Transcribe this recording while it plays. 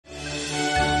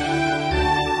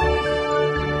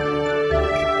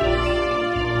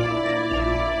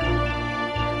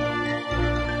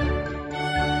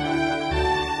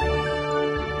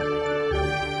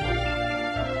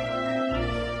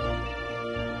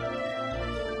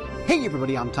Hey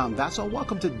everybody, I'm Tom Vasel.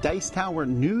 Welcome to Dice Tower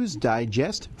News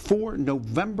Digest for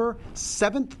November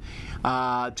 7th,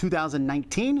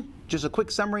 2019. Just a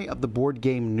quick summary of the board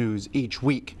game news each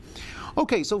week.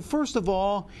 Okay, so first of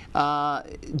all,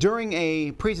 during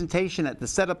a presentation at the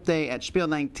setup day at Spiel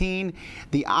 19,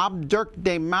 the Durch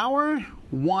de Mauer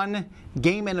won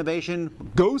Game Innovation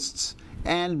Ghosts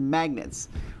and Magnets.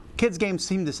 Kids games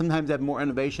seem to sometimes have more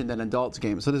innovation than adults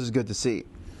games, so this is good to see.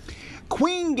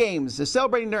 Queen Games is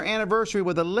celebrating their anniversary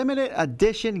with a limited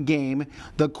edition game,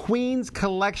 the Queen's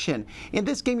Collection. In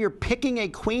this game, you're picking a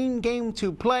Queen game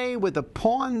to play with the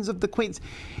pawns of the queens.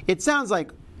 It sounds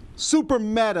like super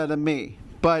meta to me,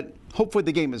 but hopefully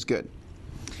the game is good.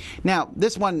 Now,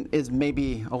 this one is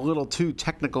maybe a little too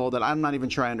technical that I'm not even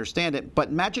sure I understand it, but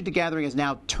Magic the Gathering is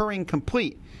now Turing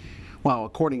complete. Well,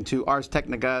 according to Ars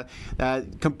Technica,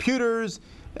 computers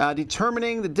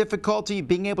determining the difficulty,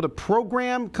 being able to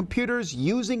program computers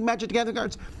using Magic the Gathering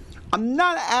cards.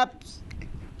 I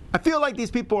feel like these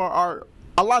people are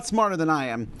a lot smarter than I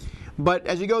am. But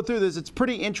as you go through this, it's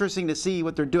pretty interesting to see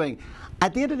what they're doing.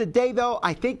 At the end of the day, though,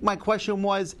 I think my question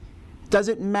was, does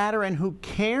it matter and who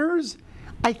cares?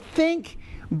 I think,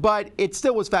 but it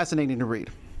still was fascinating to read.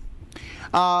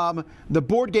 The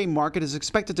board game market is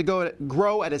expected to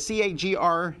grow at a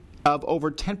CAGR of over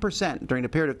 10% during the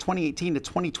period of 2018 to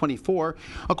 2024,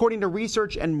 according to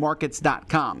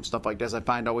researchandmarkets.com. Stuff like this I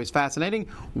find always fascinating.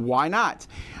 Why not?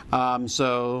 But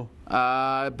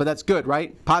that's good,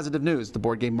 right? Positive news. The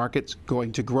board game market's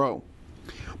going to grow.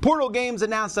 Portal Games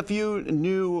announced a few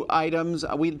new items.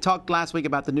 We talked last week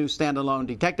about the new standalone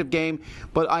detective game,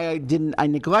 but I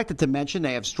neglected to mention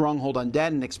they have Stronghold Undead,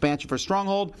 an expansion for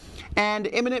Stronghold, and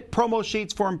imminent promo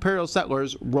sheets for Imperial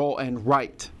Settlers Roll and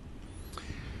Write.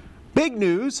 Big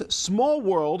news, Small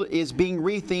World is being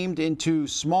rethemed into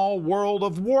Small World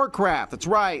of Warcraft. That's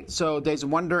right. So Days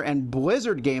of Wonder and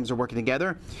Blizzard games are working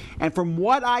together. And from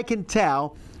what I can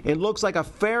tell, it looks like a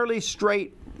fairly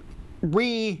straight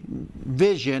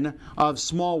revision of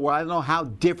Small World. I don't know how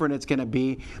different it's going to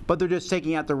be, but they're just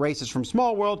taking out the races from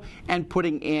Small World and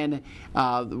putting in,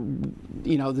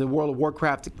 the World of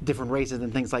Warcraft, different races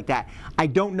and things like that. I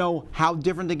don't know how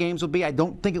different the games will be. I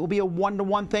don't think it will be a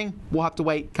one-to-one thing. We'll have to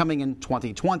wait, coming in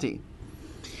 2020.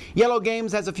 IELLO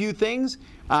Games has a few things.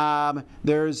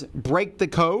 There's Break the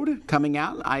Code coming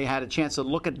out. I had a chance to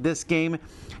look at this game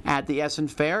at the Essen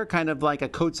Fair, kind of like a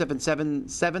Code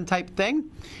 777 type thing.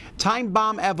 Time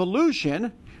Bomb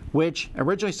Evolution, which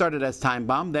originally started as Time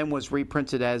Bomb, then was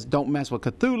reprinted as Don't Mess with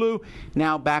Cthulhu,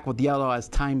 now back with IELLO as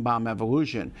Time Bomb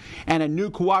Evolution. And a new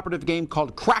cooperative game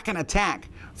called Kraken Attack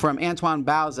from Antoine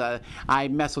Bauza. I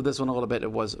messed with this one a little bit.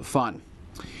 It was fun.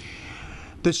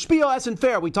 The Spiel Essen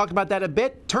Fair, we talked about that a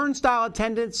bit. Turnstile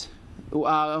attendance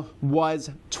was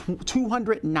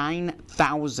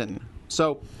 209,000.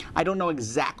 So I don't know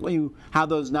exactly how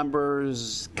those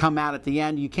numbers come out at the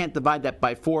end. You can't divide that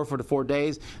by 4 for the 4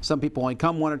 days. Some people only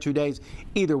come 1 or 2 days.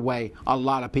 Either way, a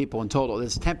lot of people in total.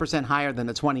 This is 10% higher than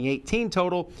the 2018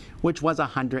 total, which was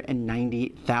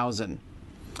 190,000.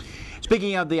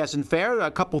 Speaking of the Essen Fair,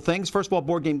 a couple things. First of all,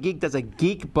 Board Game Geek does a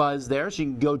Geek Buzz there, so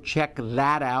you can go check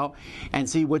that out and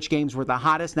see which games were the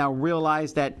hottest. Now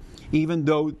realize that even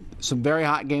though some very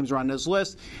hot games are on this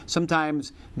list,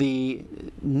 sometimes the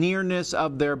nearness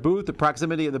of their booth, the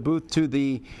proximity of the booth to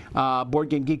the Board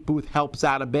Game Geek booth helps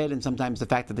out a bit, and sometimes the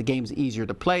fact that the game's easier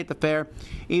to play at the fair.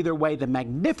 Either way, the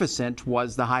Magnificent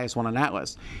was the highest one on that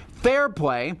list.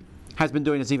 Fairplay has been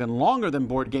doing this even longer than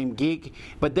Board Game Geek,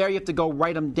 but there you have to go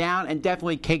write them down, and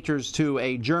definitely caters to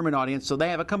a German audience, so they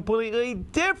have a completely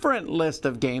different list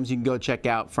of games you can go check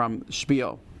out from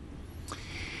Spiel.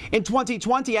 In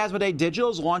 2020, Asmodee Digital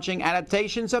is launching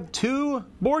adaptations of 2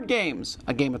 board games.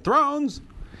 A Game of Thrones.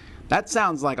 That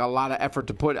sounds like a lot of effort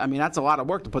to put. I mean, that's a lot of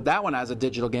work to put that one as a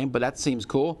digital game, but that seems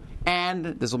cool. And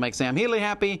this will make Sam Healy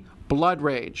happy, Blood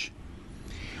Rage.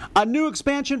 A new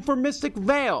expansion for Mystic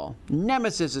Vale.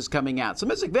 Nemesis is coming out. So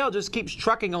Mystic Vale just keeps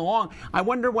trucking along. I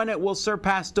wonder when it will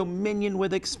surpass Dominion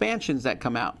with expansions that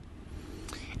come out.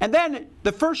 And then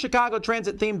the first Chicago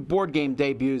Transit-themed board game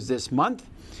debuts this month.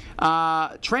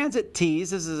 Transit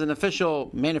Tees, this is an official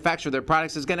manufacturer of their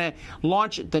products, is going to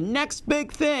launch the next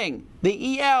big thing,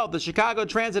 the EL, the Chicago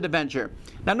Transit Adventure.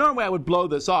 Now, normally I would blow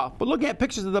this off, but looking at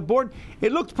pictures of the board,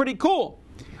 it looks pretty cool.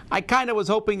 I kind of was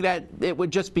hoping that it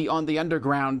would just be on the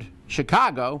underground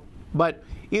Chicago, but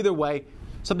either way,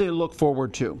 something to look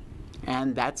forward to.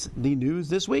 And that's the news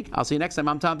this week. I'll see you next time.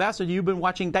 I'm Tom Vasel. You've been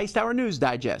watching Dice Tower News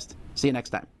Digest. See you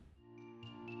next time.